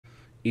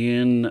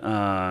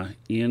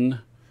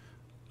Eve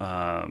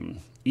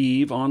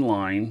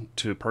Online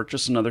to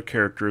purchase another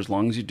character as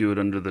long as you do it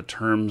under the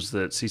terms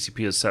that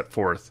CCP has set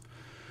forth,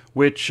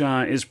 which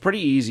is pretty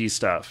easy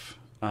stuff.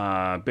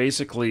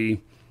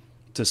 Basically,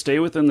 to stay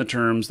within the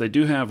terms, they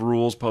do have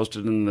rules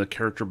posted in the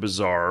Character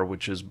Bazaar,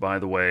 which is, by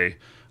the way,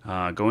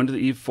 go into the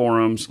Eve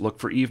forums, look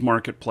for Eve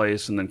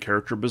Marketplace, and then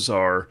Character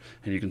Bazaar,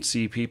 and you can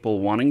see people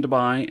wanting to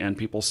buy and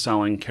people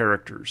selling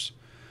characters.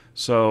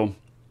 So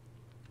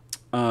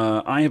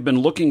I have been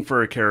looking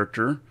for a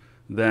character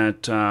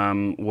that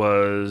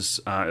was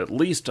at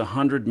least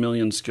 100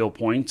 million skill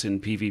points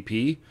in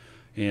PvP,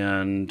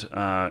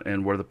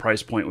 and where the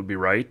price point would be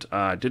right.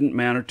 It didn't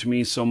matter to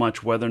me so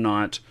much whether or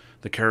not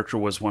the character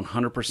was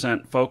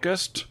 100%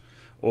 focused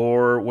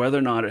or whether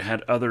or not it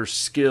had other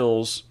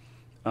skills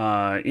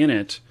in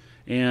it.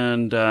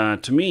 And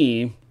to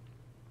me,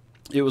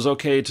 it was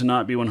okay to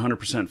not be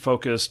 100%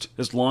 focused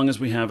as long as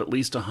we have at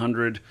least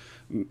 100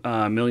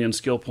 million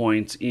skill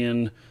points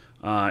in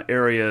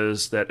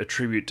areas that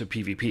attribute to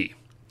PvP.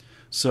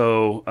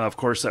 So, of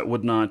course, that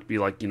would not be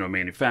like,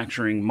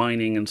 manufacturing,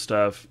 mining, and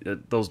stuff.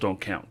 Those don't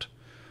count.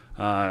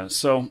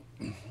 So,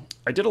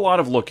 I did a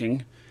lot of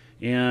looking,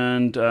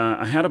 and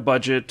I had a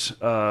budget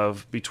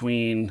of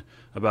between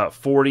about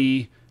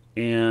 40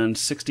 and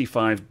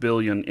 65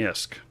 billion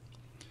ISK.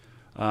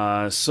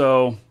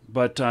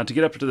 But to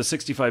get up to the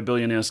 65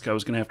 billion ISK, I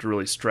was going to have to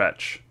really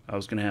stretch. I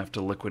was going to have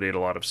to liquidate a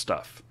lot of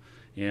stuff,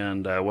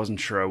 and I wasn't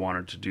sure I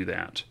wanted to do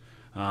that.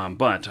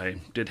 But I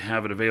did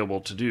have it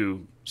available to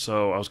do,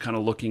 so I was kind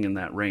of looking in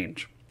that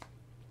range.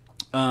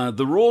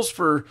 The rules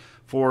for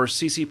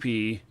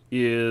CCP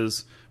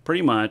is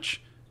pretty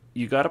much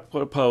you got to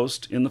put a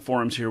post in the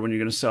forums here when you're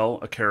going to sell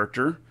a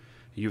character.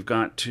 You've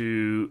got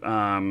to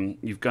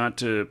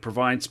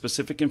provide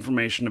specific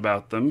information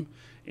about them,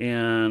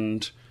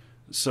 and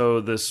so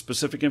the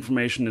specific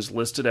information is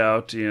listed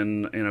out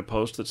in a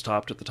post that's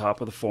at the top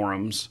of the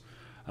forums.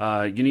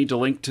 You need to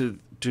link to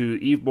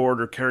EveBoard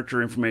or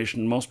character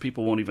information. Most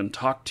people won't even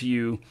talk to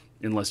you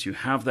unless you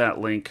have that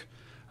link.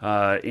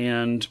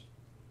 And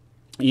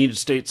you need to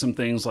state some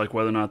things like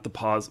whether or not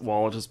the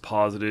wallet is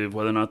positive,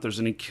 whether or not there's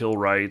any kill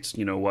rights,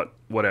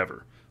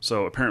 whatever.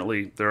 So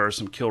apparently there are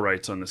some kill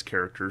rights on this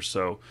character,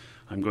 so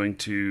I'm going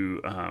to,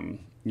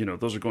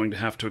 those are going to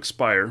have to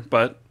expire,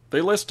 but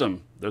they list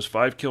them. There's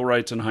 5 kill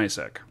rights in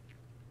HiSec.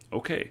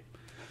 Okay.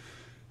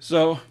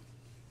 So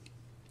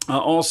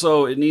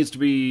also, it needs to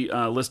be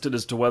listed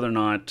as to whether or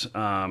not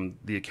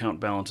the account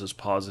balance is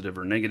positive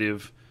or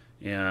negative,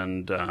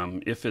 and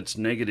if it's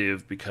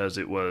negative because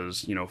it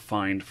was,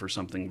 fined for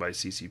something by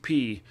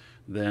CCP,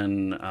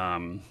 then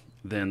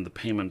the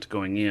payment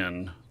going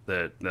in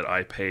that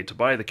I pay to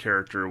buy the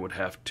character would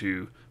have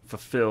to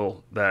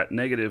fulfill that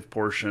negative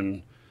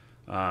portion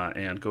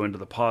and go into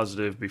the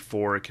positive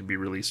before it could be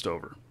released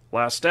over.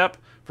 Last step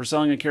for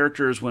selling a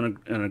character is when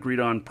an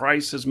agreed-on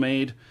price is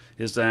made,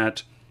 is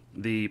that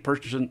the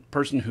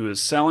person who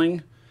is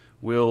selling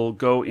will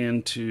go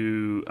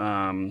into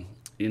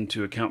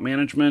account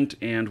management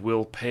and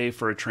will pay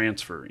for a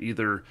transfer,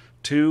 either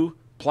 2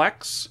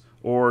 Plex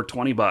or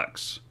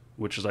 $20,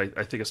 which is I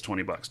think it's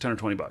 $20, 10 or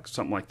 $20,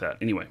 something like that.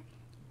 Anyway,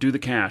 do the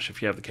cash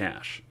if you have the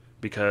cash,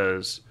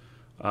 because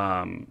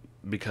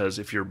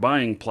if you're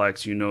buying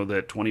Plex, you know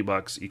that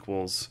 $20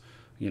 equals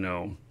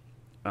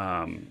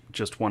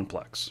just 1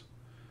 Plex,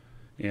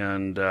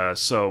 and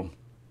so.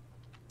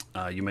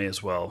 You may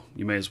as well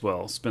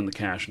spend the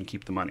cash and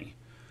keep the money.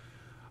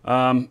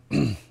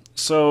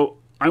 So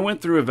I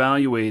went through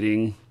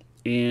evaluating,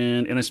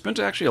 and I spent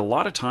actually a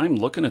lot of time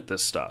looking at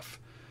this stuff.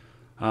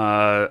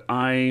 There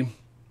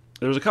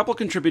was a couple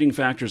contributing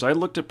factors. I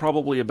looked at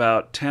probably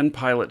about 10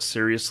 pilots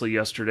seriously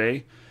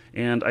yesterday,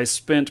 and I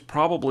spent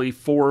probably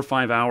 4 or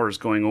 5 hours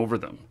going over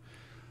them.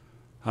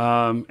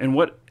 And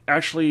what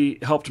actually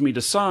helped me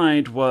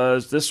decide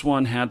was this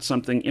one had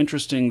something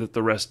interesting that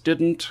the rest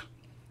didn't,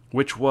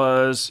 which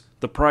was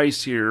the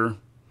price here,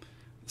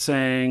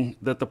 saying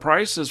that the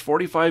price is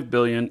 45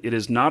 billion, it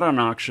is not on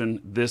auction,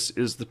 this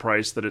is the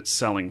price that it's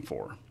selling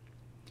for.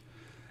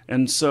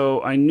 And so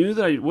I knew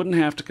that I wouldn't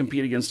have to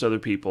compete against other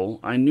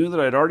people. I knew that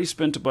I'd already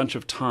spent a bunch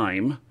of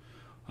time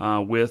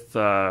with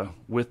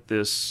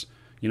this,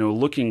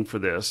 looking for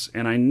this,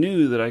 and I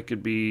knew that I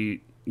could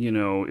be,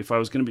 if I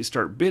was going to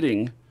start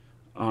bidding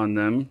on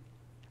them,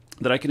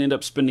 that I could end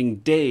up spending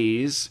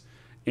days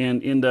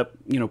and end up,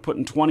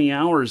 putting 20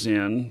 hours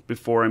in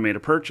before I made a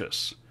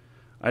purchase.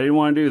 I didn't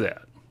want to do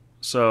that.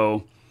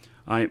 So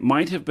I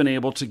might have been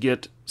able to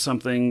get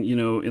something, in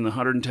the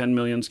 110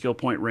 million skill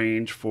point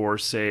range for,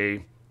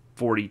 say,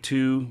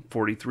 42,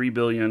 43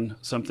 billion,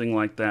 something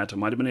like that. I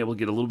might have been able to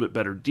get a little bit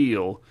better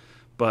deal,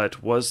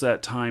 but was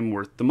that time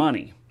worth the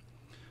money?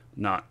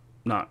 No.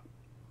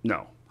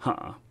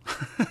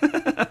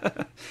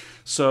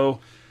 So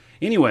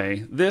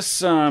anyway,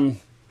 this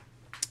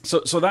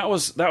so that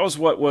was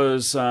what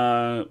was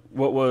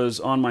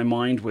on my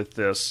mind with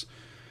this.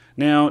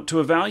 Now, to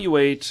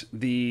evaluate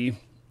the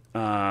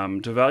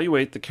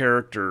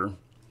character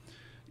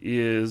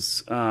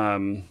is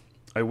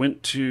I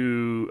went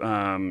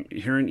to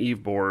here in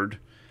Eve board,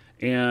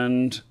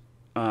 and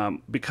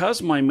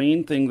because my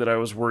main thing that I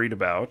was worried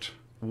about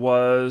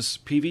was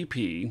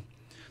PvP,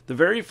 the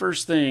very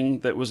first thing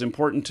that was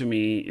important to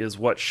me is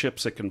what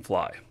ships it can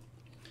fly.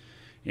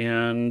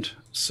 And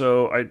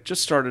so I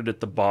just started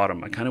at the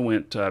bottom. I kind of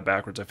went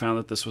backwards. I found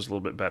that this was a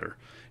little bit better.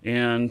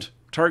 And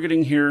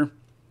targeting here,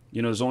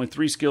 there's only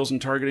 3 skills in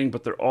targeting,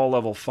 but they're all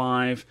level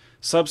 5.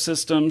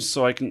 Subsystems,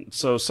 so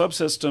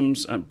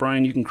subsystems,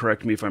 Brian, you can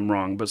correct me if I'm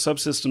wrong, but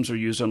subsystems are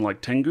used on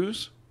like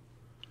Tengus?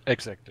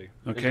 Exactly.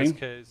 Okay. In this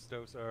case,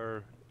 those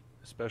are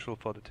special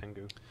for the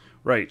Tengu.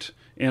 Right.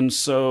 And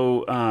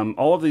so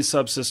all of these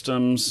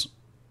subsystems,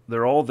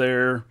 they're all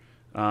there.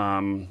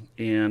 And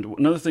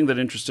another thing that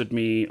interested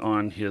me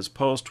on his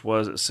post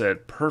was it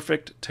said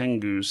perfect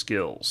Tengu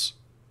skills.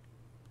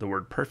 The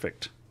word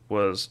perfect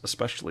was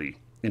especially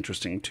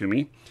interesting to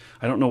me.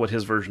 I don't know what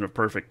his version of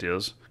perfect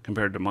is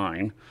compared to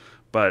mine,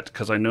 but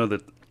because I know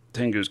that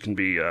Tengus can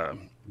be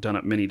done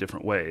up many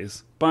different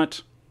ways.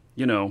 But,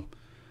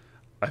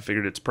 I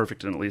figured it's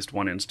perfect in at least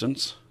one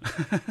instance.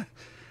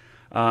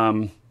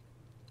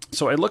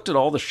 So I looked at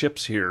all the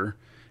ships here,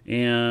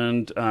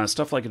 and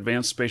stuff like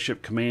Advanced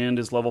Spaceship Command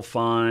is level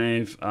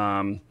 5.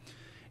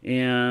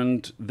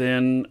 And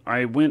then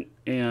I went,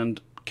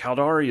 and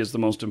Caldari is the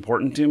most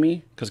important to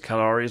me, because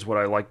Caldari is what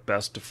I like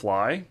best to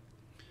fly.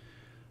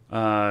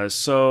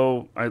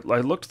 So I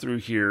looked through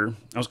here.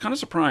 I was kind of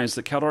surprised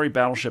that Caldari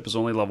Battleship is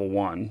only level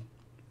 1,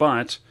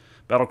 but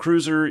Battle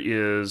Cruiser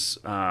is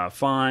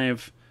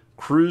 5,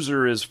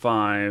 Cruiser is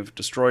 5,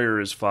 Destroyer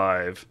is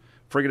 5,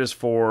 Frigate is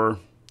 4,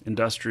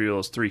 Industrial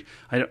is 3.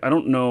 I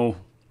don't know.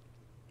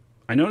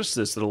 I noticed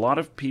this, that a lot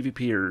of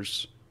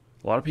PvPers,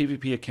 a lot of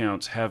PvP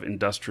accounts have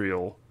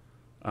industrial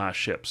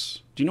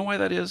ships. Do you know why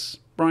that is,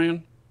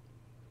 Brian?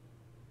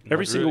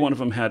 Every single one of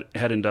them had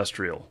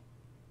industrial.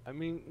 I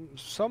mean,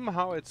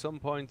 somehow at some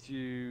point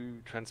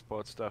you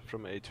transport stuff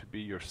from A to B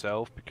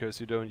yourself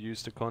because you don't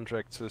use the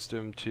contract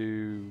system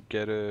to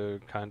get a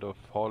kind of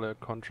hauler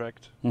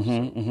contract.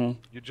 You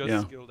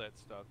just skill that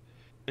stuff.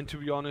 And to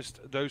be honest,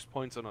 those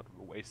points are not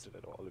wasted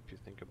at all if you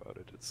think about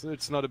it.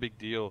 It's not a big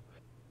deal.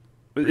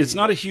 But it's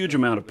not a huge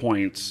amount of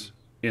points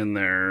in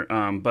there.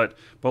 But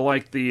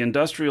like the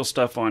industrial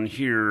stuff on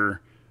here,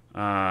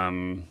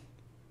 yeah.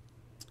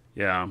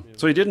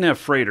 So he didn't have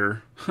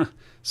freighter.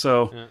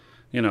 So,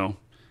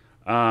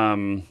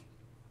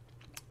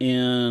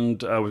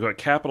 and we've got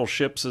capital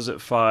ships is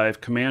at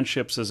 5, command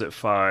ships is at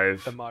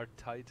 5. Amar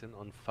Titan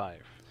on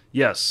 5.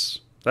 Yes,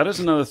 that is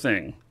another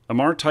thing.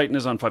 Amar Titan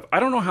is on 5. I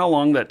don't know how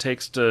long that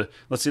takes to.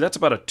 Let's see, that's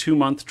about a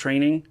 2-month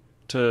training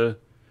to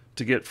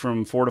get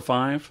from 4 to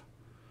 5.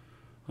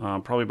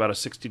 Probably about a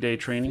 60-day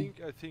training.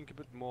 I think a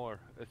bit more.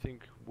 I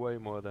think way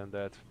more than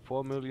that.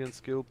 4 million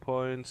skill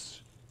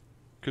points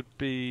could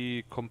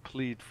be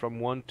complete from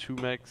 1 to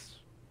max.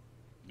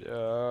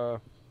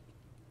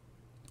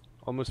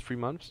 Almost 3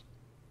 months.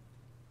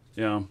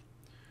 Yeah.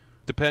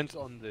 Depends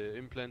on the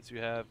implants you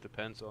have.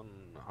 Depends on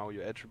how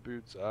your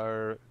attributes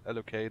are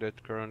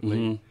allocated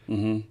currently.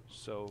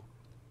 So.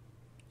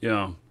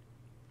 Yeah.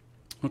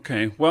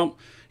 Okay. Well,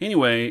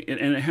 anyway,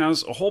 and it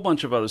has a whole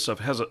bunch of other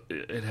stuff.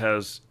 It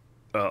has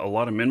a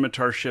lot of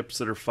Minmatar ships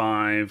that are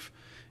 5.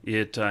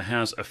 It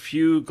has a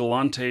few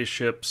Galante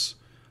ships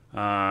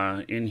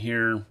in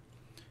here,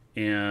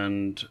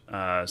 and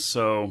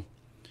so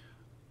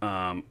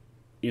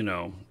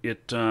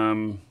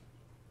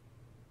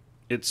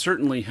it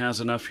certainly has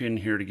enough in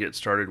here to get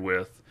started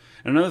with.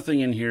 And another thing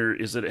in here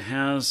is that it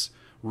has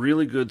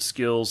really good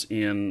skills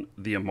in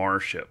the Amar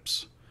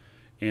ships.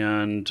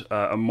 And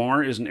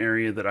Amar is an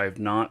area that I've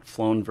not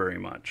flown very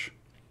much.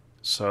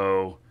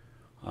 So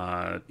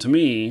to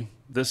me,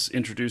 this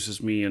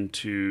introduces me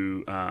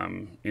into a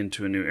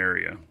new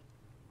area,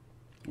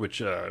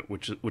 which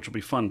will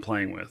be fun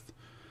playing with.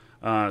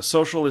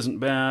 Social isn't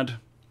bad,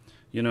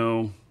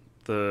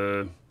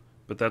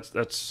 but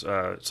that's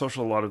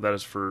social. A lot of that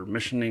is for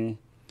missioning.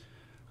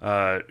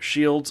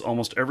 Shields,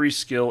 almost every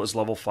skill is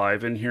level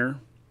 5 in here.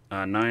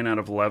 9 out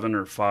of 11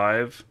 are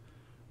 5.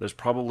 There's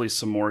probably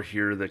some more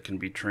here that can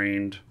be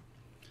trained.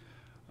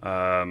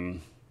 The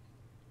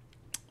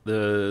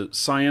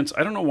science,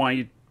 I don't know why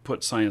you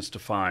put science to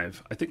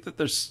 5. I think that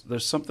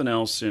there's something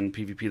else in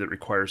PvP that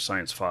requires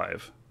science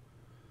 5,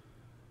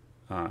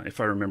 if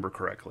I remember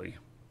correctly.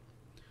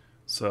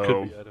 So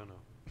could be, I don't know.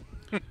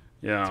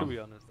 Yeah. To be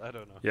honest, I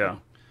don't know. Yeah.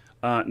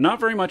 Not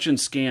very much in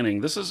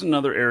scanning. This is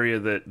another area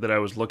that I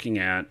was looking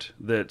at,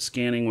 that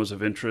scanning was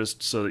of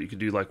interest so that you could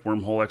do like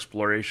wormhole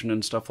exploration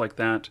and stuff like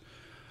that.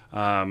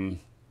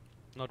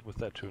 Not with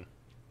that tune.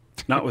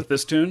 Not with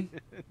this tune?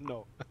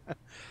 No.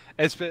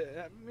 I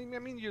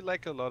mean, you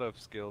lack a lot of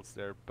skills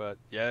there, but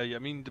yeah, I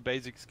mean, the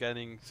basic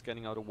scanning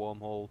out a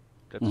wormhole,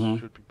 that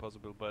should be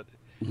possible, but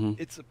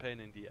it's a pain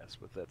in the ass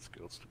with that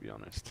skills, to be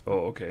honest.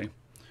 Oh, okay.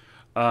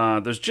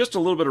 There's just a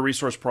little bit of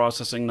resource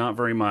processing, not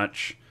very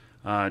much.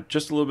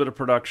 Just a little bit of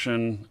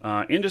production.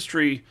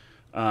 Industry,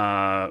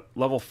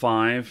 level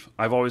 5,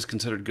 I've always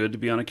considered good to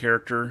be on a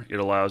character. It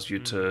allows you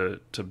to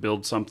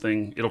build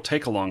something. It'll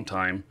take a long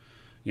time.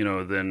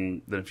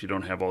 than if you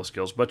don't have all the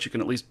skills. But you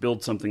can at least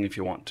build something if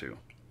you want to.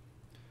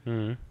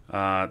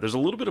 There's a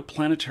little bit of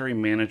planetary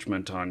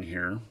management on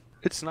here.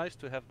 It's nice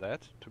to have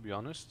that, to be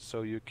honest,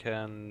 so you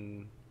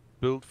can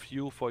build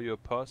fuel for your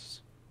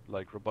POS,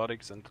 like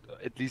robotics, and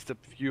at least a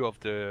few of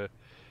the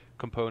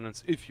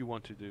components if you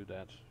want to do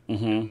that.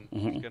 If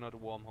you get out a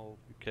wormhole,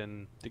 you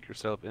can dig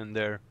yourself in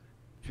there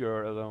if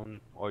you're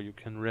alone, or you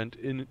can rent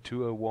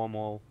into a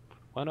wormhole.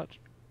 Why not?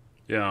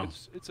 Yeah.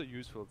 It's a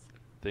useful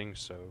thing,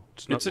 so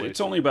it's not wasted.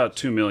 It's only about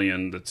 2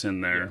 million that's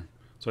in there. Yeah.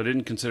 So I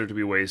didn't consider it to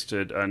be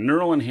wasted.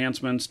 Neural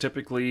enhancements,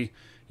 typically,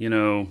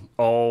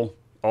 all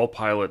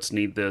pilots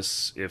need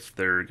this if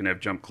they're going to have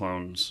jump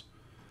clones.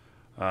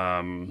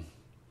 And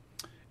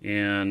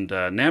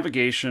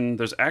navigation,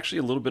 there's actually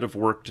a little bit of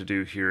work to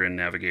do here in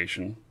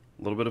navigation.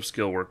 A little bit of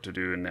skill work to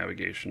do in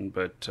navigation.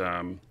 But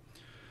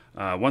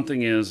one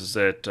thing is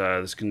that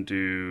this can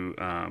do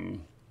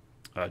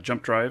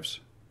jump drives.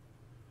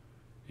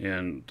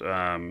 And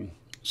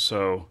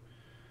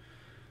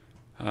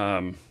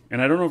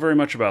and I don't know very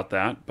much about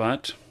that,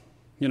 but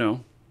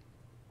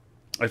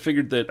I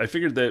figured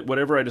that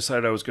whatever I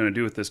decided I was going to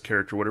do with this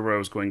character, whatever I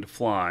was going to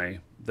fly,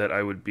 that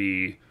I would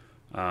be,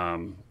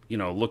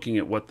 looking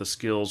at what the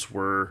skills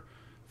were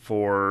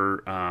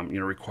for,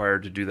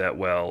 required to do that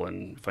well,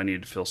 and if I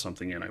needed to fill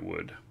something in, I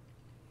would.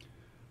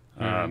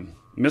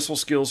 Missile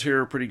skills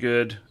here are pretty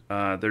good.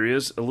 There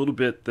is a little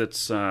bit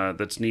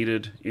that's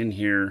needed in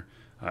here.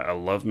 I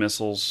love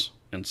missiles,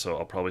 and so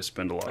I'll probably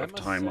spend a lot of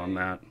time on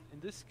that. In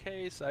this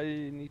case, I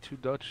need to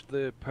dodge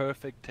the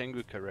perfect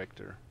Tengu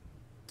character.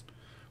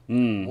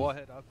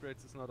 Warhead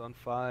upgrades is not on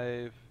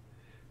 5.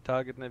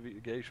 Target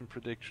navigation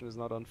prediction is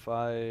not on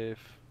 5.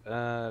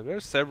 There are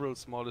several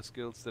smaller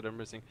skills that are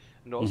missing.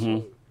 And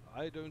also,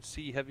 I don't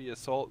see heavy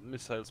assault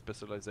missile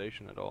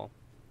specialization at all.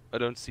 I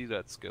don't see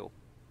that skill.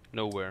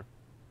 Nowhere.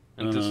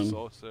 And this is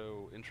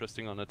also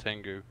interesting on a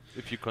Tengu,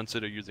 if you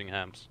consider using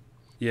hams.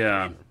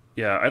 Yeah. Sure.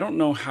 Yeah, I don't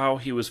know how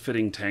he was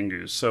fitting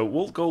Tengus. So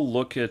we'll go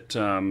look at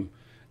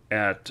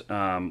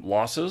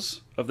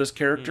losses of this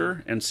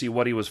character and see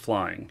what he was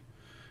flying.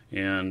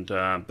 And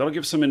that'll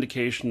give some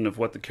indication of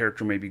what the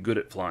character may be good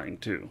at flying,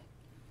 too.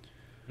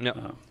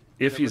 Yeah.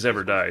 If he's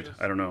ever died.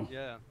 I don't know.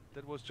 Yeah,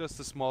 that was just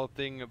a small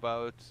thing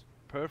about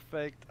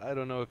perfect. I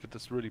don't know if it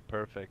is really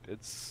perfect.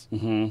 It's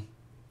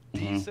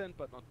decent,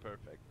 but not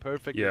perfect.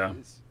 Perfect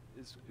is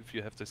if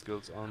you have the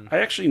skills on. I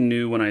actually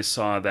knew when I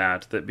saw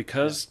that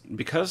because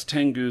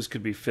Tengus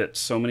could be fit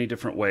so many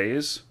different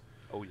ways.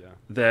 Oh yeah.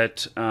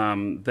 That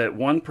that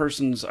one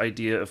person's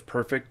idea of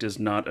perfect is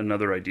not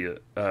another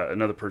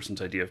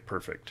person's idea of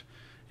perfect,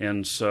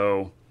 and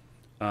so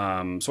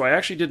I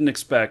actually didn't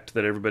expect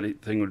that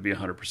everything would be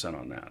 100%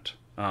 on that.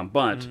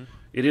 But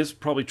it is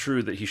probably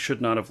true that he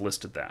should not have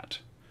listed that.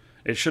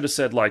 It should have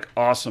said like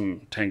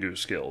awesome Tengu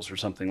skills or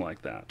something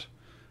like that.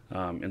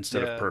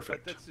 Instead of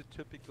perfect. But that's a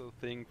typical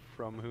thing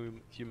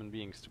from human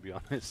beings, to be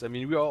honest. I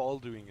mean, we are all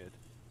doing it,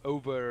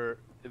 over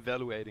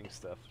evaluating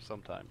stuff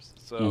sometimes.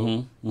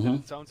 So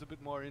it sounds a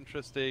bit more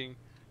interesting.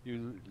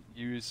 You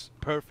use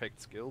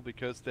perfect skill,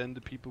 because then the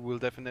people will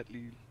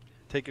definitely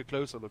take a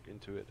closer look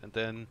into it, and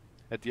then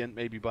at the end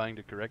maybe buying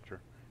the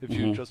character. If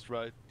you just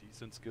write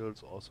decent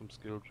skills, awesome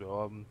skill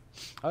job,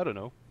 I don't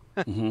know.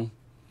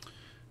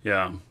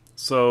 Yeah.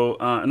 So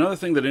another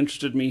thing that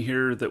interested me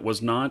here that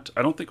was not,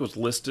 I don't think was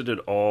listed at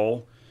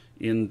all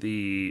in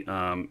the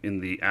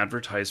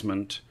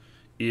advertisement,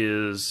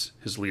 is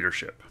his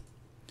leadership.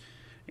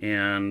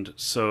 And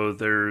so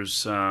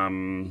there's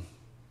let's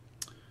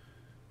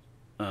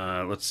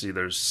see,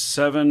 there's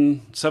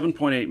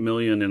 7.8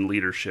 million in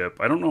leadership.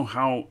 I don't know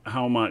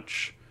how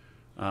much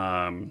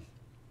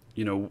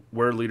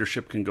where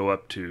leadership can go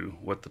up to,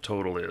 what the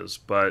total is,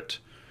 but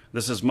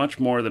this is much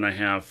more than I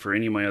have for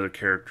any of my other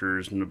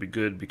characters, and it'll be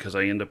good because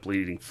I end up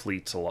leading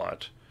fleets a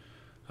lot.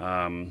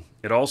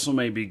 It also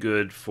may be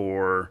good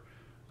for,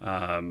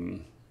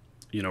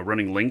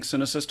 running links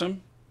in a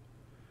system,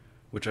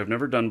 which I've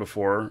never done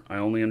before. I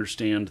only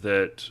understand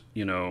that,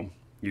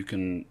 you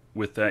can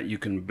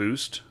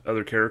boost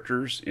other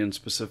characters in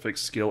specific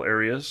skill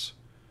areas.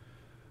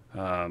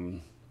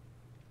 And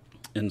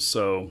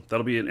so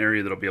that'll be an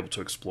area that I'll be able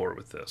to explore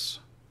with this.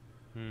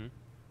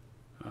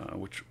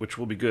 Which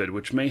will be good,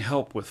 which may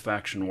help with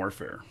faction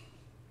warfare.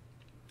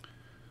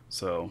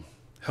 So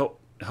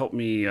help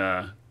me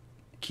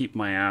keep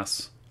my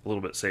ass a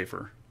little bit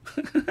safer.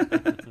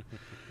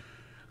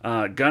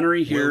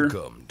 Gunnery here.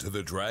 Welcome to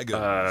the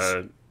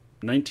Dragons.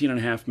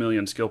 19.5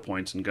 million skill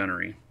points in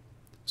gunnery,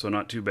 so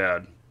not too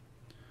bad.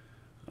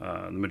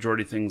 The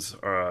majority of things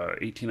are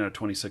 18 out of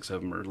 26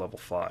 of them are level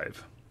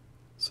 5.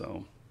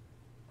 So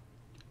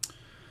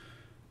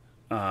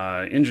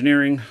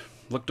engineering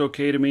looked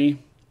okay to me.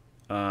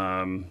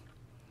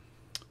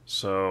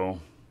 So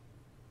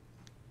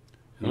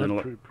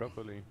pretty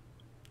properly.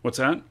 What's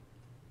that?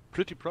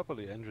 Pretty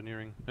properly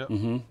engineering. Yep.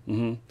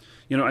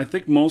 I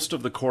think most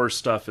of the core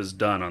stuff is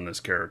done on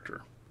this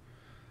character,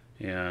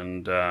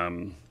 and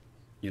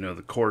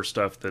the core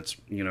stuff that's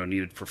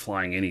needed for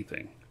flying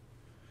anything.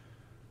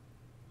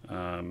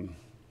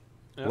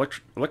 Yeah.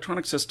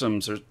 Electronic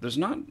systems, there's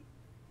nothing,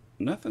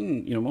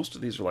 most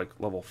of these are like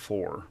level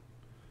 4.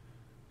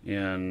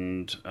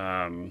 And,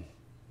 I'm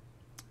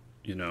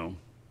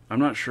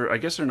not sure. I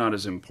guess they're not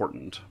as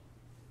important.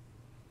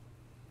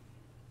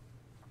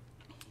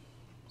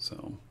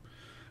 So,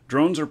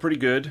 drones are pretty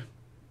good.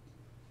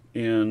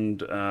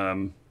 And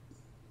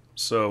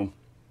so,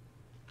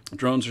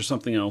 drones are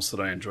something else that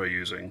I enjoy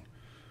using.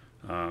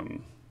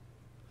 And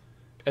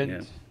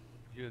Yeah.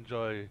 you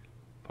enjoy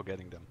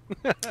forgetting them.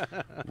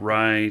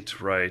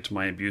 Right.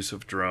 My abuse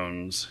of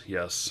drones,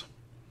 yes.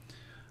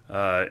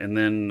 And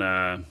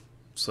then,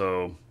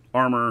 so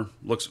armor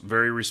looks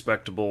very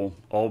respectable.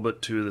 All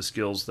but 2 of the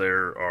skills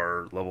there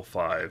are level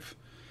 5.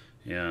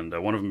 And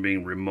one of them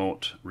being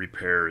remote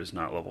repair is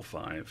not level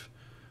 5.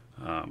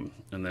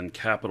 And then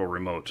capital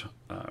remote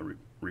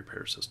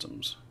repair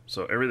systems.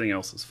 So everything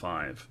else is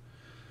 5.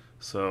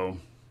 So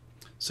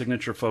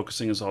signature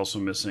focusing is also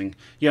missing.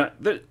 Yeah,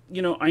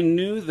 I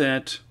knew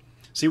that.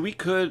 See, I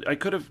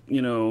could have,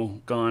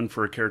 gone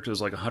for a character that's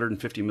like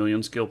 150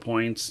 million skill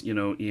points,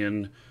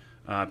 in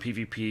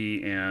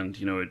PvP, and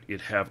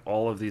it have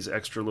all of these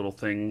extra little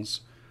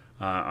things.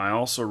 I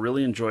also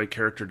really enjoy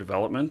character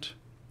development.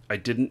 I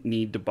didn't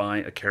need to buy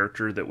a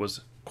character that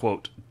was,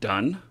 quote,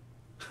 done.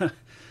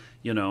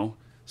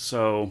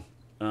 So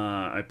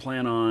I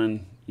plan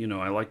on,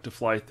 I like to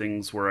fly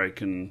things where I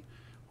can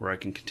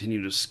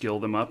continue to skill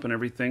them up and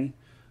everything.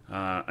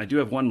 I do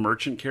have one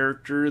merchant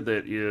character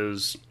that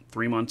is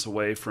 3 months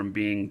away from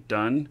being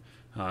done.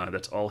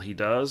 That's all he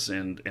does,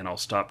 and I'll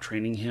stop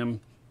training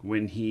him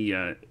when he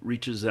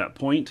reaches that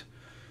point.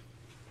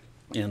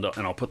 And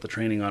I'll put the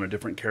training on a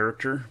different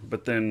character,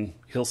 but then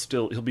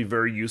he'll be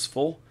very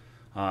useful.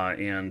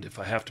 And if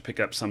I have to pick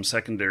up some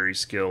secondary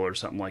skill or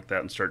something like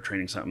that and start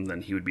training something,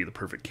 then he would be the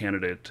perfect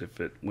candidate if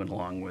it went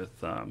along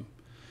with,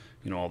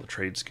 all the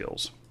trade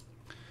skills.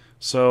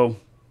 So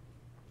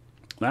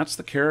that's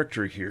the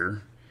character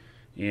here,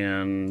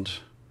 and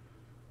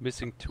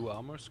Missing 2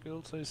 armor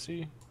skills, I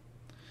see.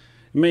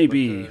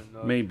 maybe.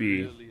 Not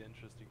really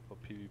interesting for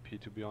PvP,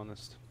 to be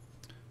honest.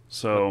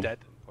 So Not that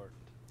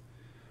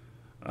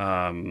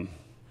important.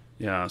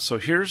 yeah. So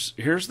here's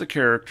the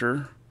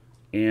character,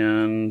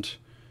 and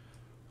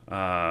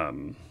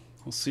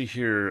we'll see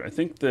here. I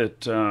think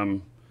that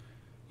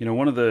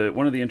one of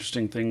the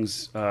interesting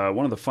things,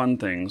 one of the fun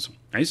things,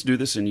 I used to do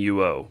this in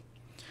UO,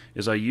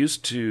 is I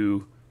used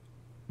to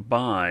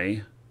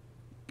buy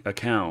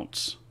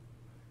accounts,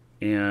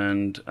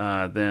 and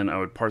then I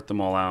would part them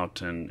all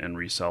out and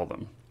resell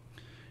them.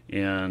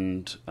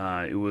 And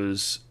it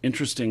was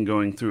interesting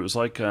going through.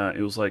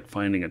 It was like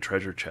finding a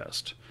treasure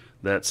chest.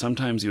 That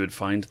sometimes you would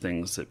find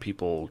things that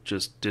people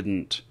just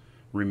didn't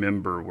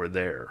remember were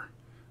there,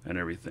 and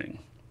everything.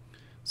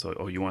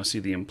 So, you want to see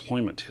the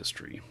employment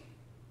history?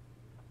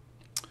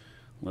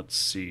 Let's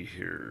see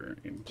here.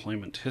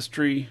 Employment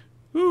history.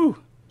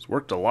 Woo! It's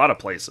worked a lot of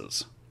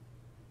places.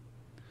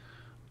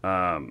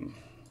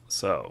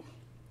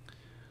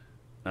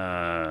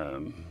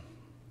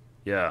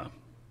 Yeah,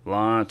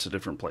 lots of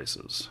different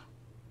places.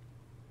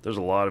 There's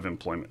a lot of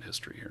employment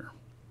history here.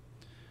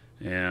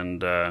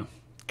 And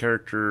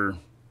character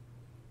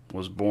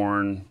was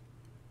born,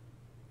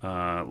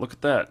 look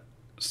at that.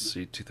 Let's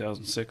see,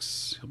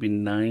 2006. He'll be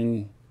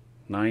 9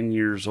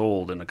 years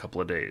old in a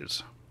couple of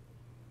days.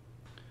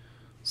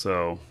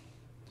 So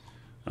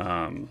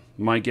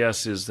my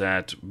guess is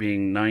that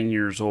being 9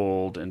 years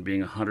old and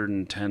being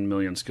 110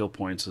 million skill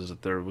points is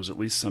that there was at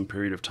least some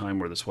period of time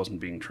where this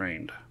wasn't being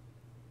trained.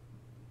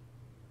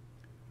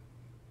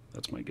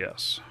 That's my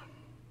guess.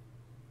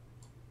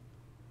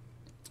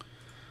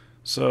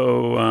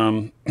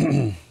 So,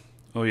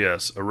 oh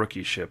yes, a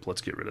rookie ship.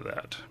 Let's get rid of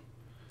that.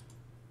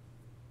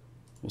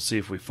 We'll see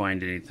if we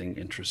find anything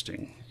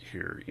interesting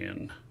here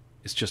in...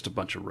 It's just a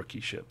bunch of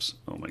rookie ships.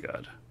 Oh my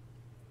god.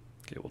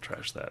 Okay, we'll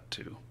trash that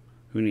too.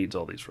 Who needs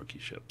all these rookie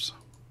ships?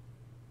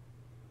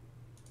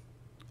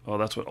 Oh,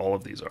 that's what all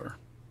of these are.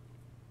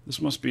 This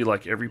must be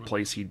like every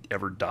place he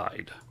ever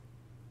died.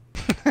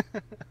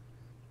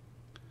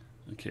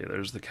 Okay,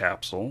 there's the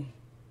capsule.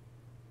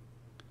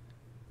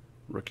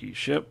 Rookie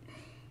ship.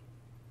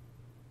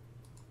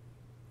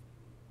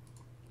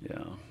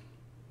 Yeah.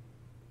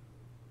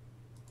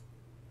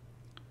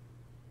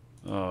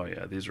 Oh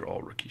yeah, these are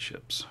all rookie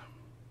ships.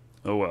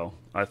 Oh well,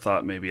 I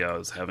thought maybe I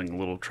was having a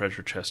little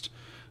treasure chest.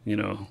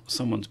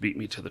 Someone's beat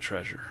me to the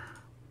treasure.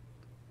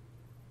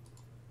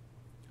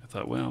 I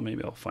thought, well,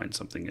 maybe I'll find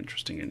something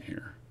interesting in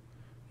here.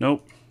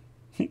 Nope.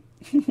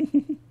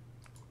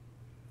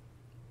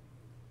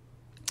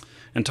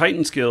 And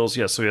Titan skills,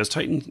 yes, so he has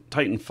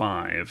Titan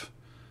 5.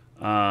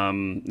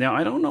 Now,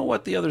 I don't know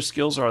what the other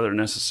skills are that are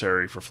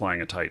necessary for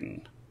flying a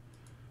Titan.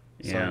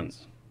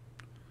 Science.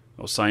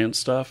 Science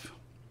stuff?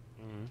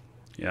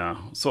 Yeah,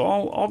 so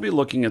I'll be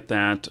looking at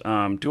that.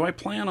 Do I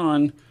plan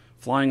on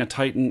flying a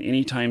Titan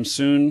anytime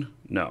soon?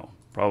 No,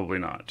 probably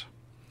not.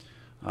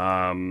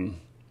 And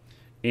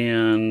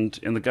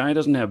the guy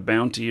doesn't have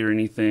bounty or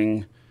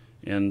anything,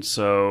 and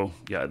so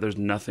yeah, there's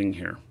nothing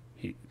here.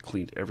 He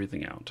cleaned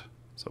everything out.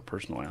 So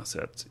personal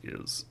assets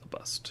is a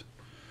bust.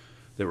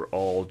 They were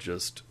all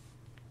just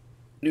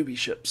newbie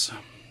ships.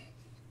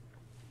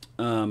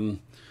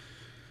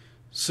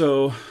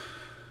 So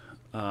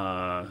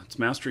it's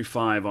Mastery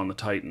 5 on the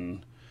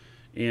Titan,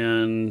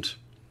 and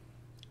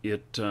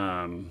it.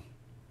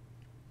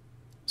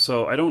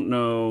 So I don't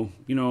know.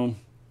 You know,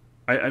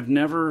 I've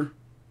never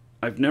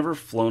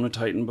flown a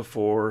Titan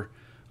before.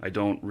 I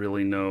don't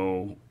really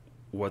know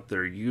what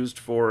they're used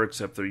for,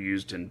 except they're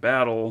used in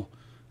battle.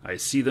 I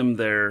see them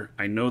there.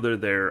 I know they're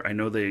there. I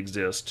know they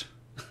exist.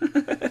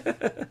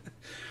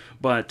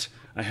 But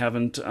I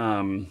haven't,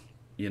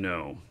 you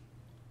know,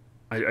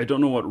 I don't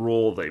know what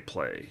role they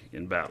play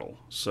in battle.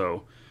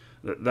 So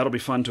that'll be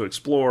fun to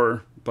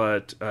explore.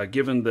 But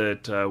given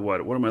that,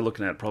 what am I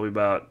looking at? Probably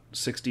about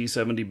 60,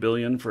 70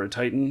 billion for a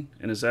Titan.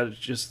 And is that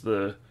just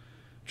the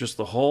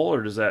hull,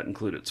 or does that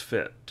include its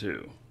fit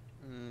too?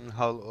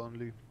 Hull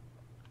only.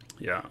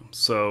 Yeah.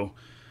 So,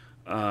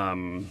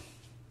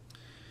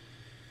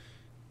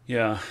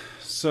 yeah.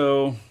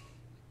 So,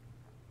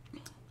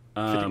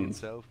 Fitting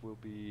itself will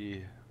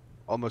be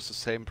almost the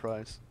same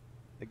price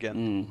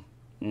again.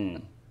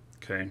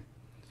 Okay.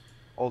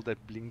 All that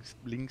bling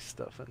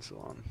stuff and so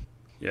on.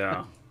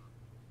 Yeah.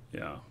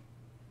 Yeah.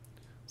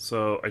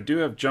 So I do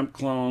have jump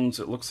clones.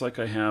 It looks like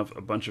I have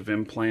a bunch of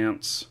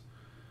implants.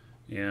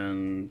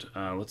 And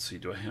let's see,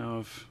 do I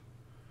have...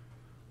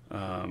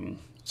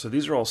 so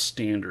these are all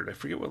standard. I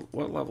forget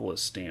what level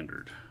is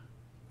standard.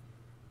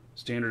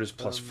 Standard is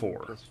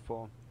 +4.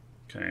 +4.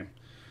 Okay.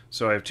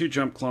 So I have 2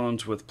 jump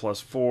clones with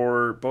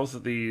 +4. Both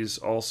of these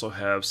also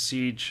have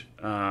Siege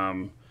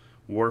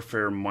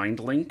Warfare Mind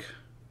Link.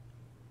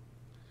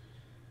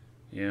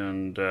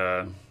 And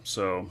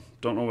so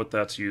don't know what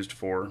that's used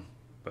for,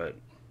 but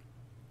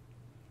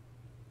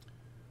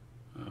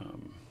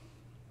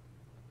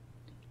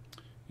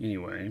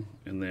anyway.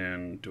 And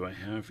then do I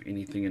have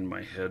anything in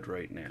my head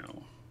right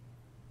now?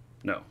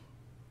 No.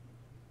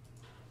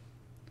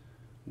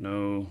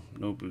 No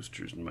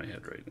boosters in my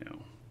head right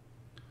now.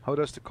 How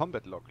does the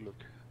combat log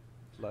look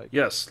like?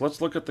 Yes,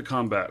 let's look at the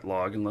combat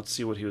log and let's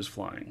see what he was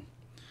flying.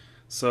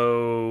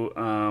 So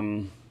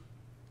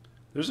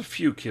there's a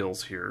few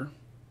kills here.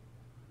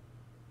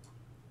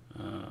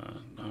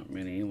 Not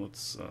many.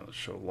 Let's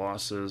show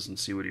losses and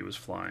see what he was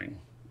flying.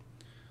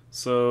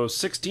 So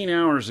 16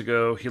 hours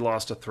ago, he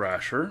lost a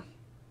Thrasher.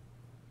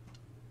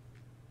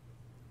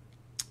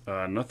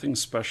 Nothing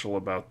special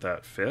about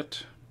that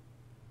fit.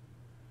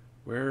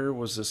 Where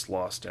was this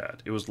lost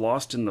at? It was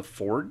lost in the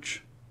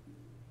Forge.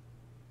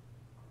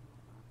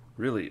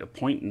 Really, a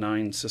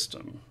 0.9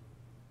 system.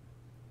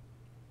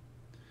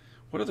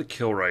 What are the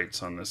kill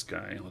rights on this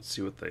guy? Let's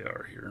see what they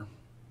are here.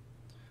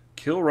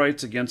 Kill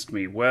rights against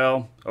me.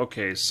 Well,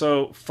 okay,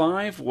 so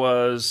 5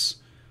 was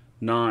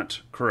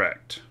not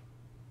correct.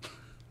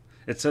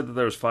 It said that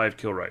there was 5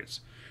 kill rights.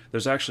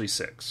 There's actually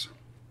 6.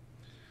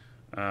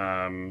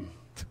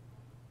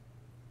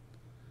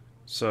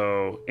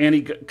 So,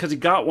 and because he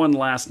got one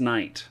last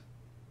night.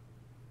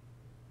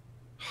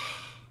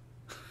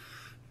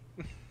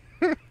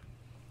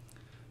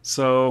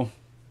 So,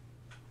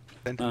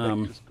 Sent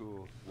back to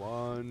school.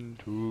 1,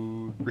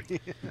 2, 3.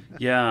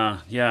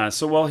 yeah.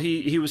 So, well,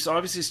 he was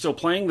obviously still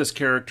playing this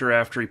character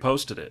after he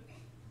posted it.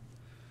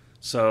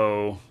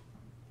 So,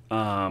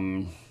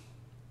 yeah.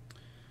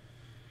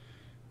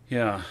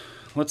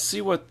 Let's see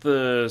what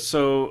the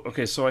so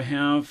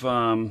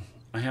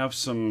I have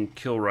some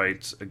kill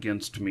rights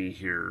against me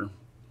here,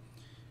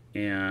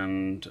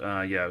 and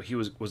yeah,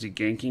 was he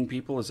ganking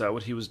people? Is that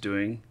what he was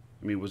doing?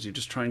 I mean, was he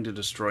just trying to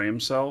destroy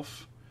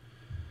himself?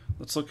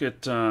 Let's look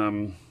at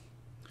the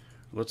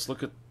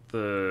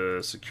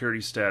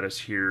security status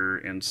here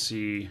and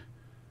see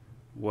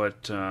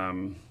what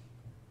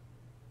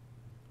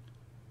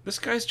this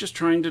guy's just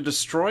trying to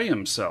destroy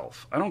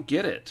himself. I don't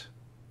get it.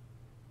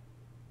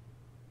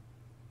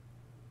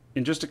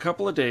 In just a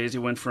couple of days, he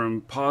went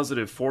from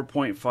positive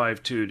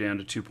 4.52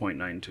 down to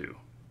 2.92.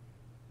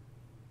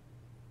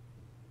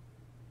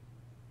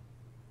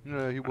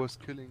 No, he was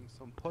killing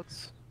some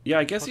pots. Yeah,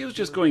 I guess he was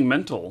just going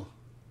mental.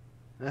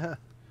 Yeah.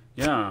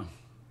 Yeah.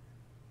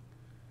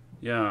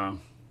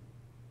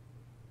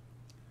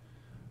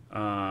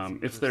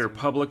 If they're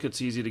public,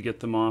 it's easy to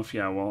get them off.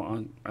 Yeah,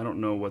 well, I don't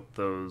know what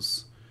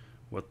those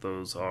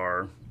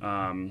are.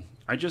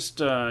 I just,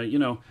 you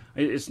know,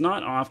 it's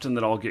not often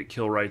that I'll get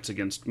kill rights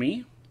against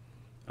me.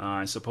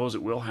 I suppose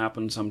it will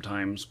happen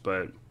sometimes,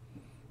 but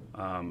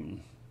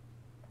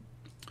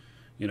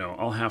you know,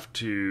 I'll have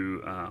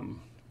to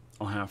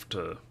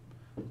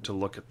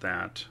look at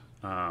that.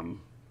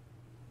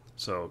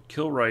 So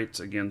kill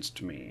rights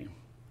against me,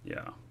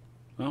 yeah.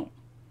 Well,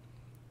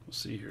 we'll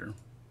see here.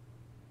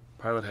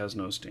 Pilot has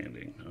no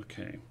standing.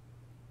 Okay,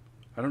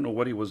 I don't know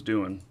what he was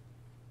doing.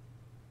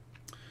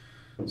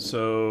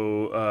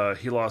 So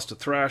he lost a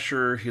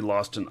Thrasher. He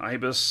lost an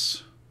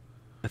Ibis.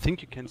 I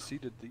think you can see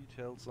the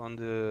details on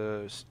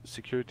the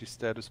security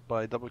status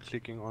by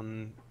double-clicking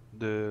on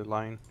the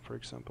line, for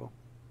example.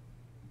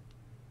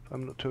 If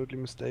I'm not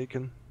totally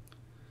mistaken.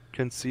 You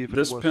can see if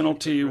this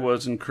penalty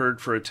was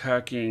incurred for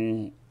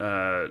attacking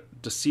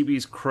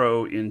Decebi's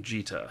Crow in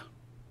Jita.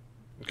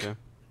 Okay.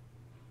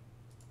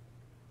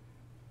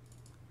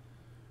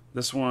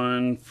 This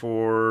one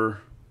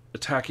for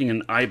attacking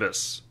an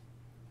ibis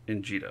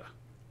in Jeddah.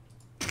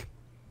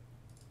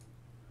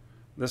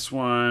 This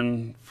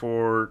one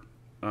for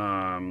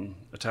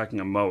attacking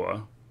a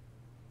MOA.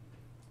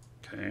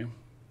 Okay.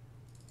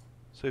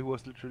 So he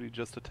was literally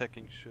just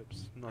attacking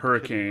ships, not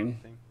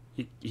Hurricane. killing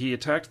He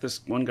attacked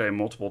this one guy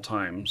multiple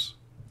times.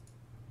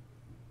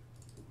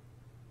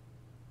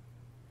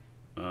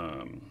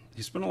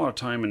 He spent a lot of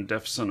time in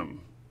Defsinum,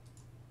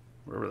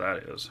 wherever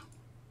that is.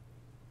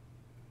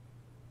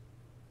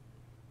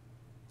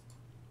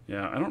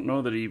 Yeah, I don't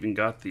know that he even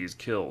got these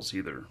kills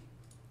either.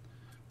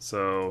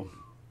 So,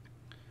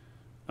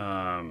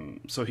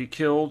 so he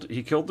killed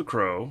the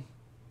crow.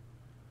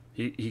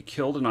 He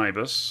killed an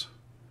ibis.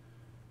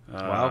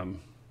 Wow.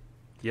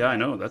 Yeah, I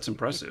know, that's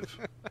impressive.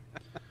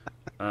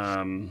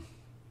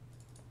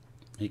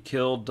 He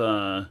killed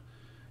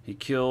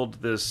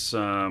this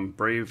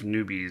brave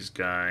newbies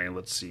guy.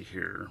 Let's see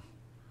here.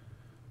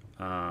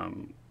 Oh,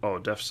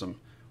 Defsum.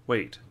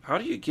 Wait, how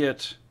do you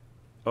get?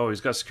 Oh,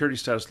 he's got security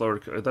status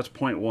lowered. That's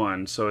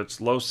 0.1, so it's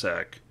low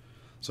sec.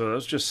 So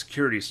that's just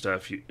security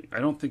stuff. I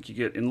don't think you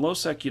get in low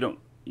sec. You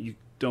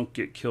don't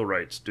get kill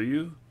rights, do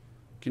you?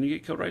 Can you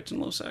get kill rights in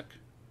low sec?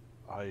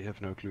 I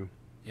have no clue.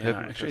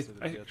 Yeah, actually,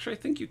 I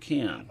think you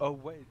can. Oh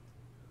wait,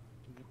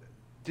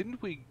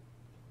 didn't we?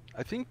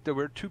 I think there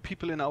were 2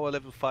 people in our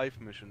level 5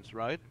 missions,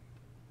 right?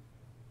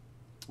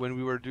 When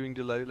we were doing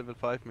the level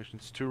 5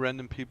 missions, 2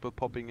 random people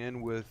popping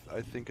in with,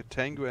 I think, a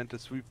Tango and a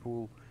sweep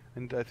pool.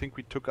 And I think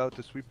we took out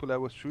the sweep pool. I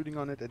was shooting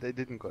on it and they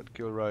didn't got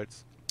kill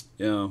rights.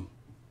 Yeah.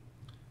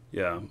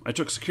 Yeah. I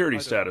took security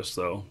status,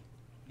 though.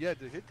 Yeah,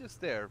 the hit is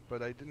there,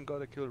 but I didn't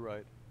got a kill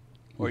right.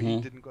 Or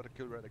he didn't got a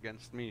kill right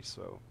against me,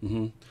 so...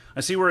 I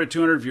see we're at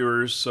 200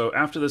 viewers, so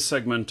after this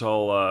segment,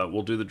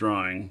 we'll do the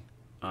drawing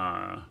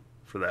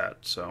for that,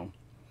 so...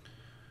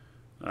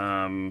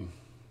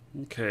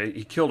 okay,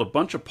 he killed a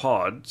bunch of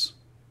pods.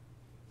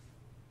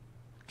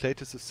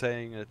 Cletus is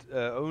saying it.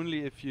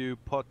 Only if you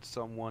pot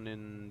someone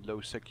in low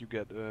sec you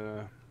get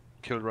a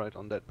kill right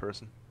on that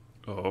person.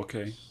 Oh,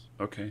 okay.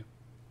 Okay.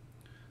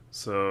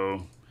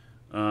 So,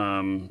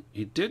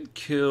 he did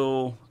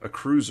kill a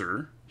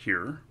cruiser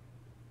here.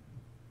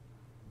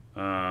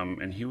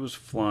 And he was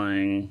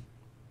flying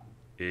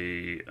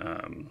a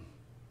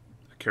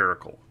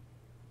Caracal.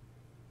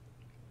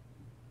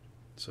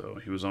 So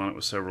he was on it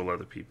with several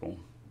other people.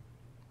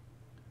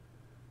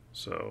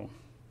 So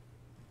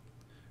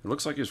it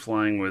looks like he's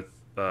flying with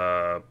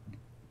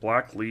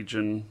Black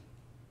Legion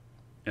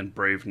and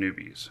Brave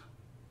Newbies.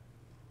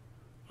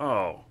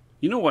 Oh,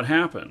 you know what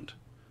happened?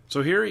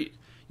 So here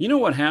you know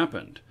what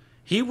happened?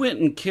 He went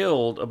and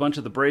killed a bunch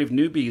of the Brave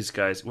Newbies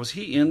guys. Was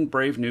he in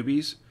Brave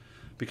Newbies?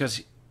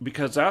 Because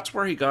that's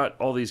where he got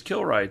all these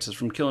kill rights, is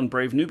from killing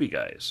Brave Newbie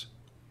guys.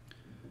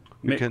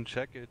 You can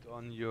check it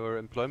on your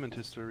employment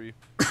history.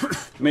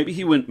 Maybe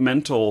he went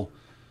mental.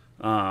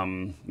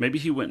 Maybe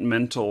he went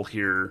mental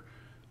here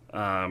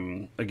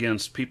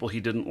against people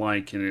he didn't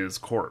like in his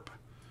corp.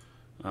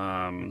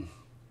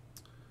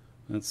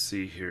 Let's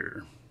see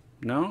here.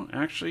 No,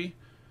 actually,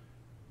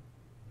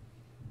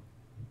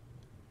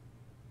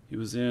 he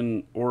was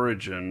in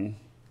Origin.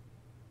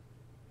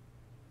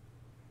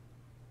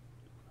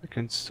 I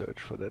can search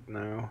for that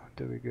now.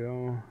 There we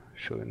go.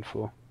 Show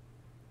info.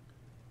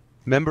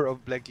 Member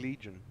of Black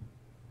Legion.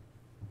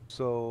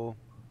 So...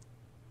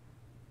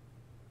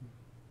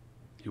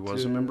 He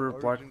was a member of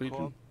Black Legion?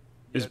 Corp?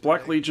 Is Yeah,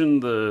 Black Legion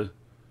the...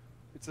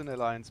 It's an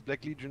alliance.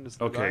 Black Legion is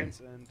the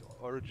alliance and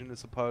Origin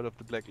is a part of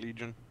the Black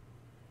Legion.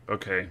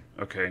 Okay,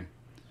 okay.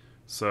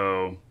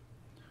 So,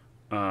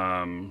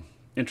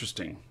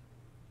 interesting.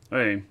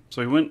 Okay,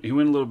 so he went a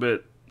little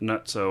bit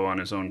nutso on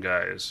his own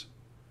guys.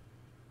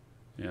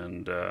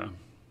 And,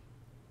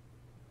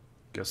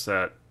 guess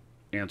that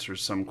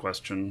answers some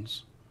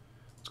questions.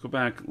 Let's go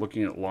back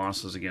looking at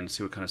losses again to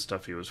see what kind of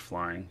stuff he was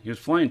flying. He was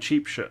flying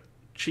cheap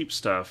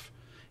stuff.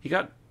 He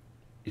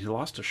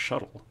lost a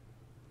shuttle.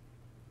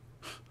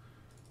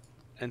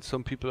 And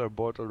some people are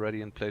bored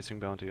already and placing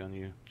bounty on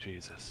you.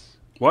 Jesus.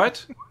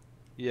 What?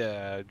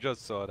 Yeah, I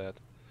just saw that.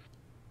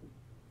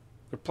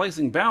 They're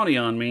placing bounty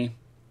on me.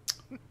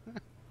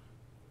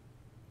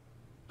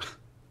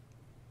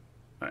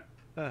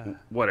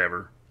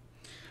 Whatever.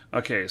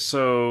 Okay,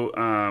 so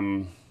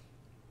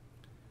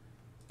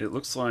it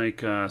looks like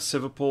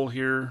Civipol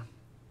here.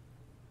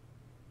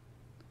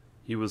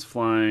 He was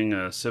flying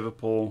a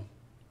Civipol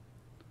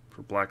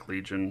for Black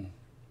Legion.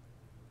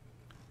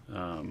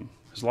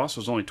 His loss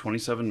was only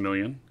 27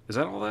 million. Is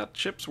that all that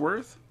ship's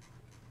worth?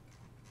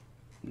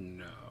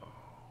 No.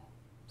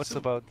 What's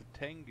about the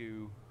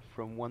Tengu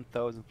from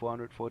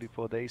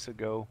 1,444 days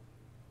ago?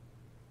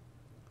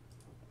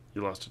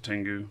 You lost to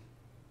Tengu?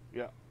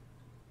 Yeah.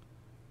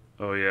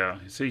 Oh yeah.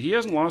 See, he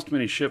hasn't lost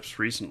many ships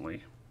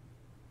recently.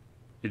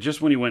 It's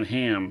just when he went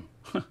ham.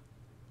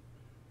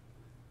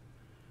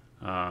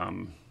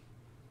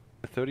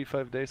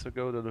 35 days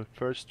ago, the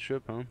first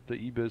ship, huh? The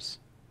Ibis.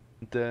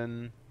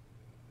 Then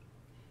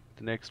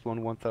the next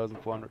one,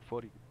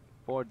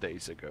 1,444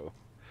 days ago.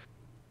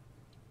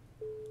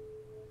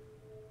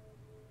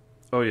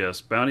 Oh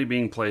yes, bounty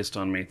being placed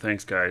on me.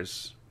 Thanks,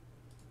 guys.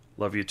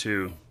 Love you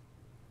too.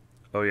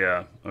 Oh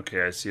yeah.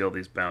 Okay, I see all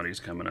these bounties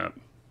coming up.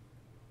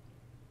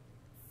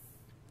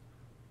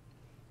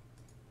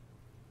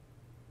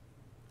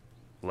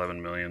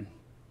 $11 million.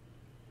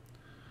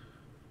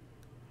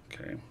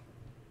 Okay.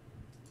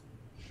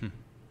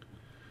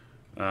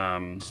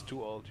 It's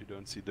too old. You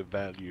don't see the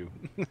value.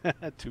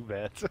 Too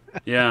bad.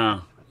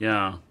 Yeah.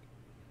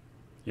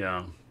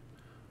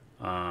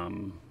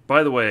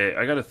 By the way,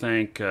 I got to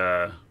thank.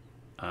 I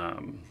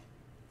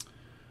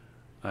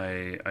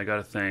got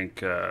to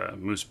thank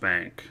Moose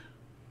Bank.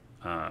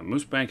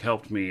 Moose Bank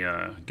helped me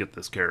get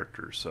this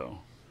character, so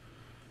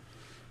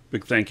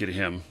big thank you to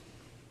him.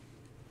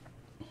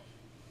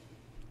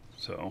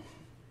 So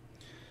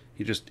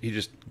he just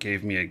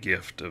gave me a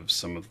gift of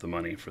some of the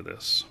money for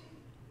this.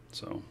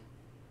 So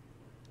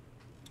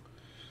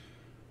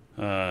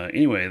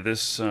anyway,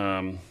 this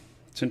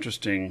it's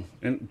interesting.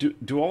 And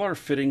do all our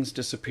fittings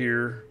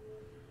disappear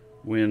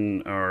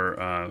when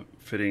our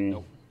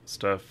fitting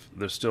stuff?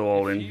 They're still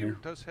all in here.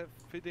 He does have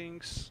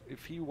fittings.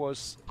 If he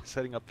was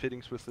setting up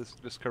fittings with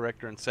this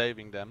character and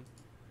saving them,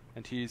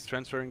 and he's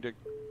transferring the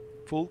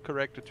full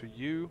character to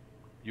you,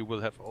 you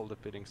will have all the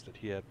fittings that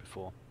he had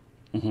before.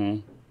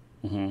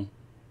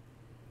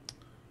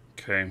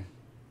 Okay.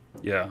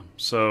 Yeah.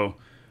 So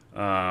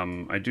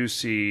I do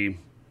see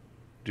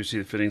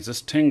the fittings.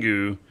 This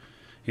Tengu,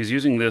 he's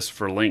using this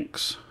for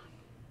links.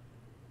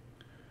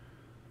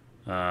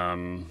 So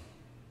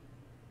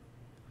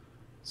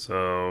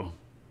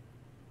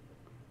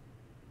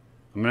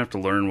I'm gonna have to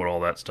learn what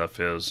all that stuff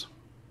is.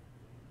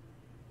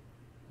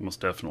 Most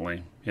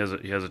definitely. He has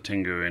a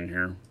Tengu in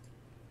here.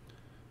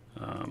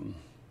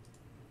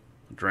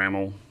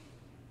 Dremel.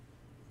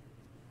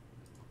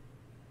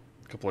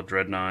 A couple of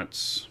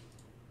dreadnoughts.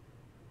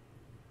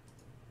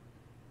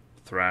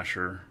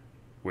 Thrasher,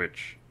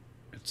 which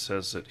it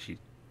says that he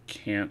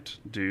can't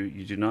do.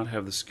 You do not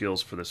have the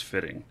skills for this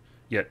fitting,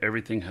 yet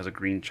everything has a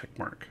green check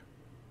mark.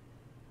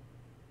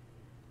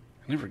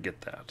 I never get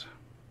that.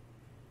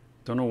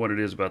 Don't know what it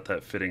is about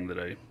that fitting that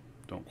I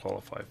don't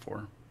qualify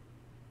for.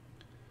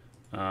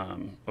 Oh,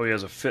 he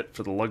has a fit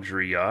for the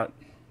luxury yacht.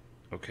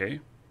 Okay.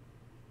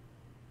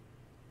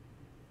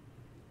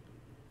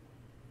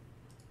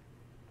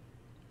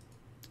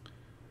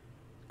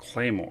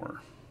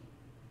 Claymore.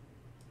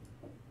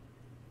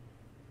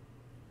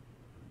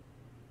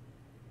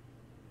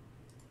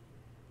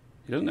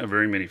 He doesn't have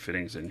very many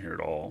fittings in here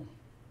at all.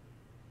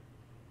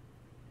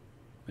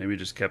 Maybe he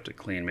just kept it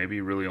clean. Maybe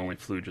he really only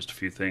flew just a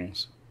few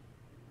things.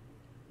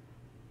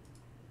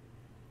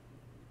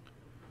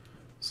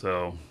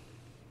 So,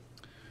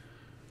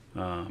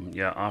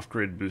 yeah,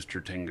 off-grid booster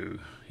Tengu,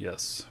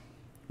 yes.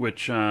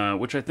 Which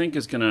I think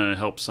is going to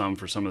help some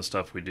for some of the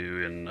stuff we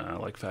do in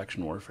like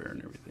faction warfare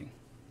and everything.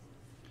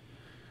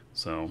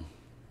 So,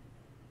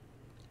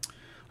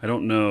 I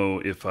don't know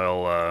if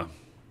I'll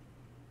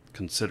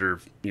consider,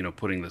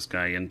 putting this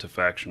guy into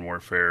faction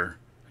warfare.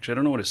 Actually, I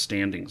don't know what his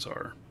standings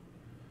are.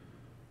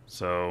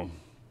 So,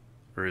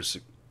 or his,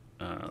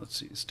 let's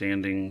see,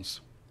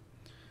 standings,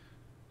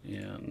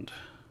 and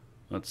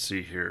let's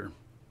see here.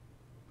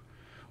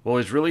 Well,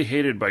 he's really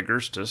hated by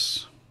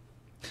Gerstus.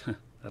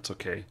 That's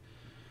okay.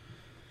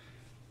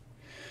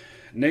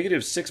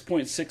 Negative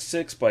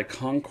 6.66 by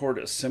Concord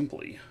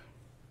Assembly.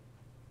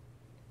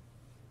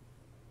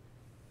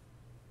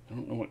 I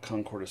don't know what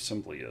Concord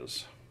Assembly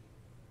is.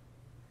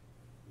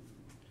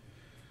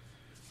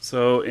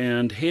 So,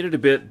 and hated a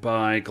bit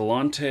by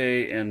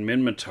Galante and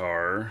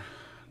Minmatar,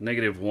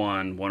 negative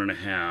 1,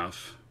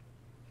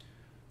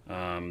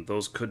 1.5.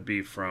 Those could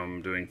be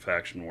from doing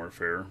faction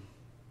warfare.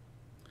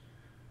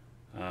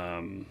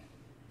 Okay,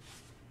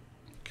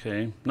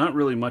 not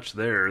really much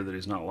there that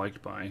he's not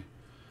liked by.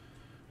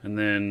 And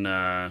then,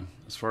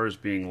 as far as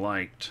being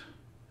liked,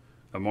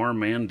 Amar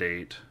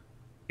Mandate,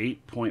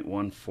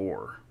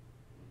 8.14.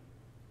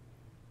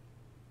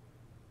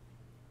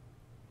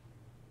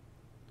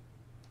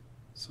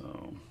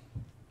 So,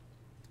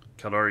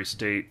 Caldari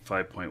State,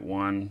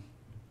 5.1.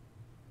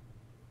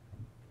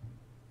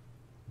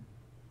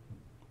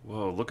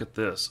 Whoa, look at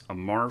this.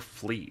 Amar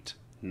Fleet,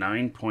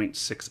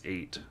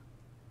 9.68.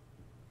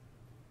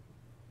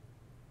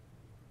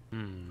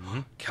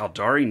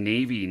 Caldari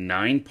Navy,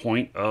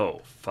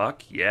 9.0.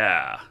 Fuck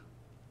yeah.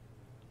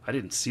 I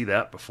didn't see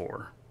that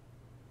before.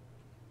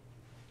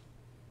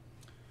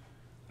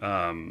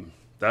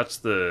 That's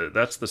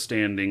the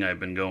standing I've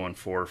been going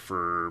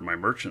for my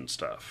merchant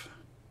stuff.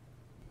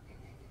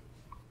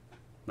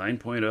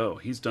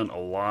 9.0. He's done a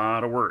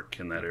lot of work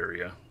in that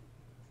area.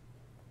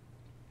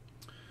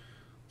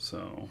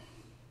 So,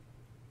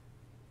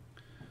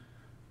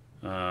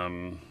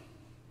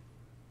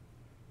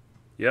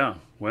 yeah,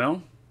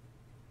 well,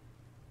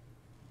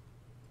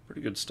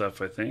 pretty good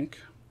stuff, I think.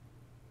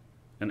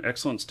 An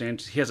excellent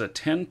stand. He has a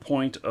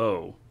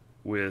 10.0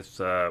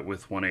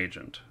 with one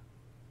agent.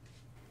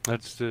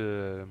 That's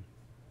the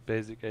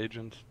basic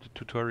agent, the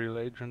tutorial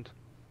agent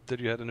that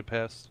you had in the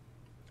past.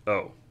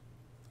 Oh,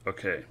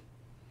 okay.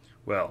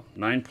 Well,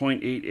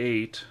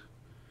 9.88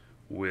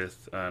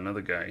 with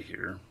another guy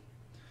here.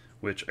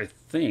 which I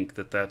think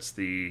that's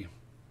the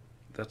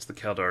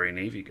Caldari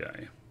Navy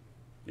guy.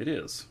 It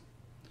is.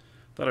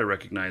 Thought I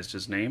recognized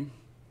his name.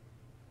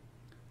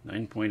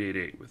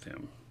 9.88 with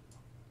him.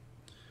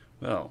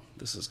 Well,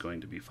 this is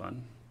going to be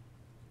fun.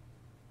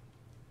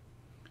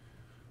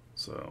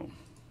 So,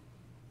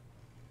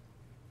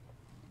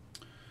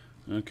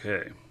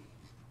 okay.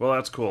 Well,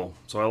 that's cool.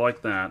 So I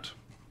like that.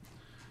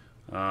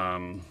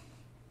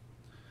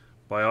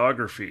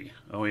 Biography.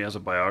 Oh, he has a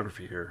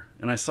biography here.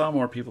 And I saw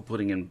more people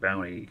putting in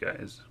bounty, you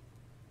guys.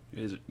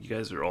 You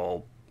guys are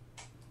all...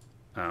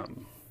 yeah,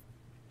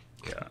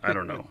 I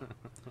don't know.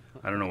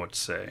 I don't know what to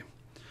say.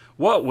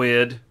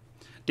 Whatwid?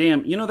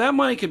 Damn, you know, that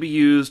money could be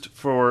used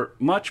for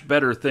much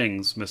better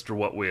things, Mr.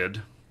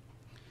 Whatwid.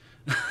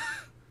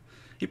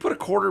 He put a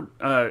quarter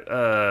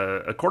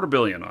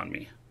billion on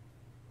me.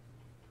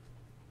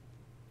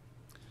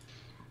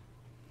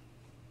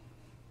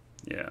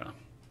 Yeah.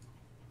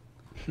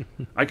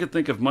 I could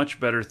think of much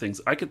better things.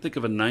 I could think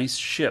of a nice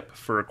ship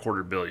for a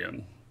 $250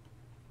 million.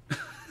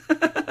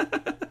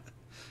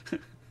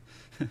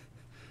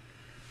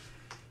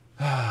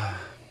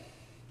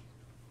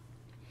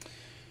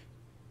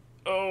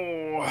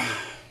 Oh.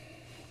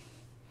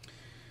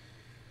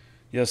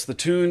 Yes, the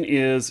tune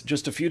is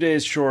just a few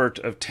days short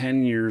of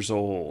 10 years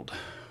old.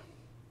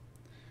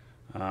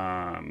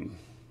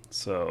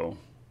 So,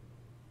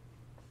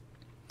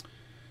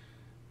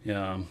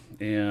 yeah,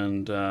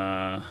 and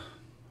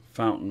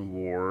Fountain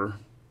War,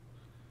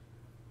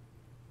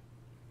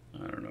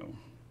 I don't know.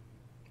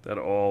 That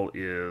all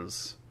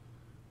is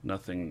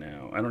nothing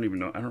now. I don't even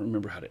know. I don't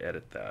remember how to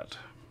edit that.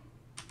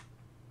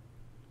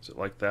 Is it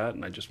like that,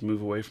 and I just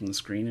move away from the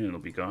screen and it'll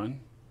be gone?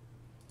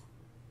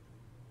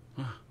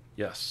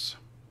 Yes.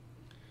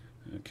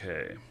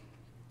 Okay.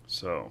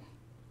 So.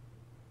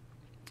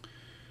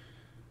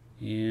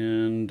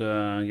 And,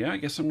 yeah, I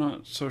guess I'm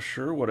not so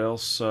sure what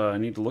else I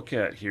need to look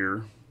at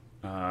here.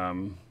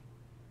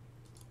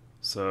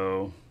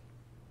 So,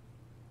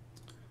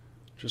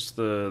 just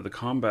the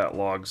combat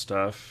log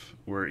stuff,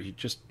 where he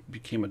just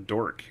became a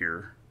dork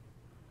here.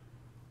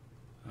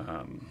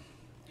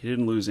 He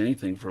didn't lose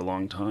anything for a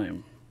long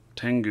time.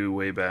 Tengu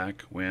way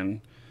back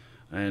when,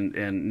 and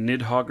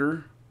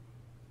Nidhogger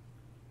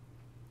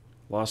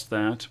lost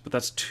that, but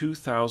that's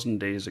 2,000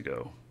 days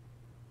ago.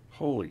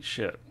 Holy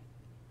shit.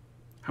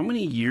 How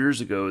many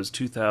years ago is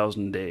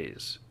 2,000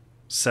 days?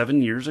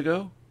 7 years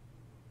ago?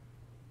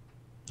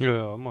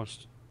 Yeah,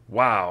 almost.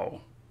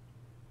 Wow.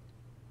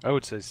 I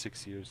would say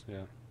 6 years,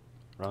 yeah.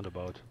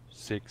 Roundabout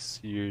 6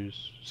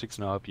 years,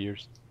 6.5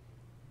 years.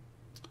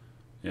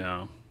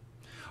 Yeah.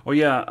 Oh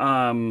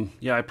yeah,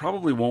 yeah. I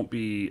probably won't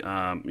be.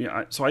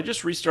 Yeah. So I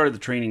just restarted the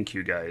training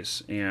queue,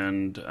 guys,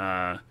 and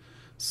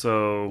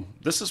so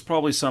this is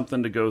probably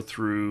something to go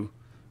through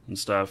and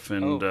stuff.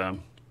 And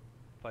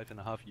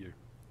 5.5 years.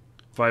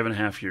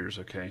 5.5 years.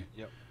 Okay.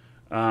 Yep.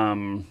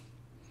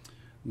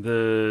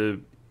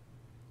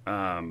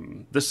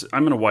 This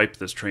I'm gonna wipe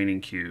this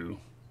training queue,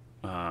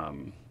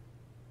 and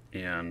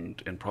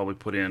probably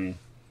put in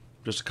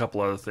just a couple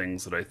other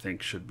things that I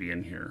think should be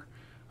in here,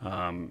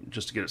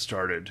 just to get it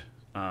started.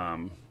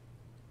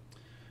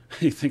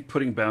 You think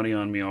putting bounty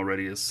on me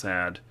already is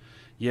sad?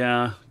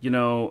 Yeah, you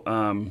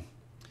know,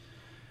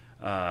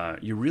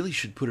 you really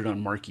should put it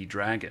on Markee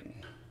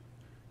Dragon,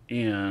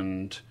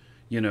 and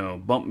you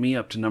know, bump me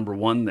up to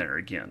 #1 there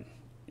again.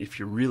 If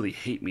you really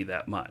hate me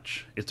that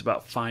much, it's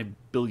about 5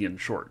 billion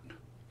short.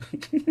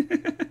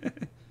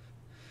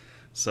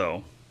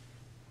 So,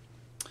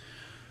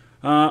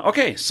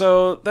 okay,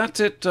 so that's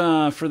it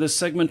for this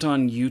segment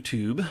on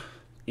YouTube,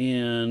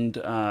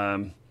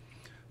 and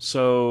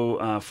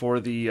so for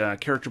the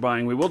character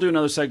buying, we will do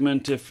another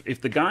segment.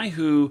 If the guy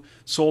who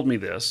sold me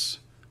this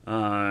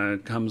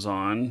comes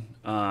on,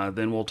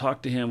 then we'll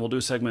talk to him. We'll do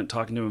a segment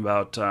talking to him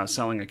about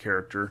selling a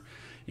character,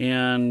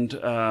 and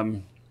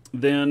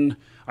then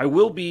I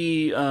will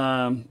be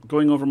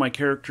going over my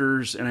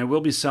characters, and I will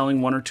be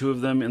selling 1 or 2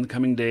 of them in the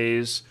coming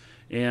days,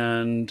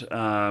 and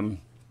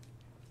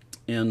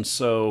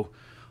so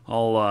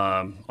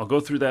I'll go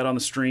through that on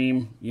the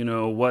stream. You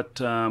know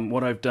what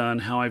I've done,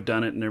 how I've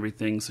done it, and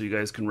everything, so you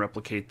guys can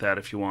replicate that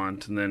if you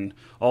want. And then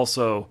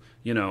also,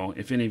 you know,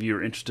 if any of you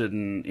are interested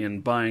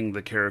in buying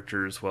the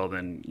characters, well,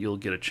 then you'll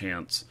get a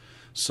chance.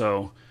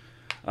 So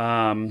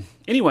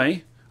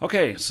anyway,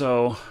 okay,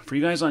 so for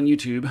you guys on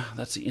YouTube,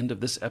 that's the end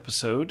of this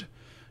episode.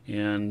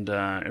 And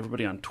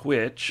everybody on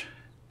Twitch,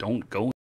 don't go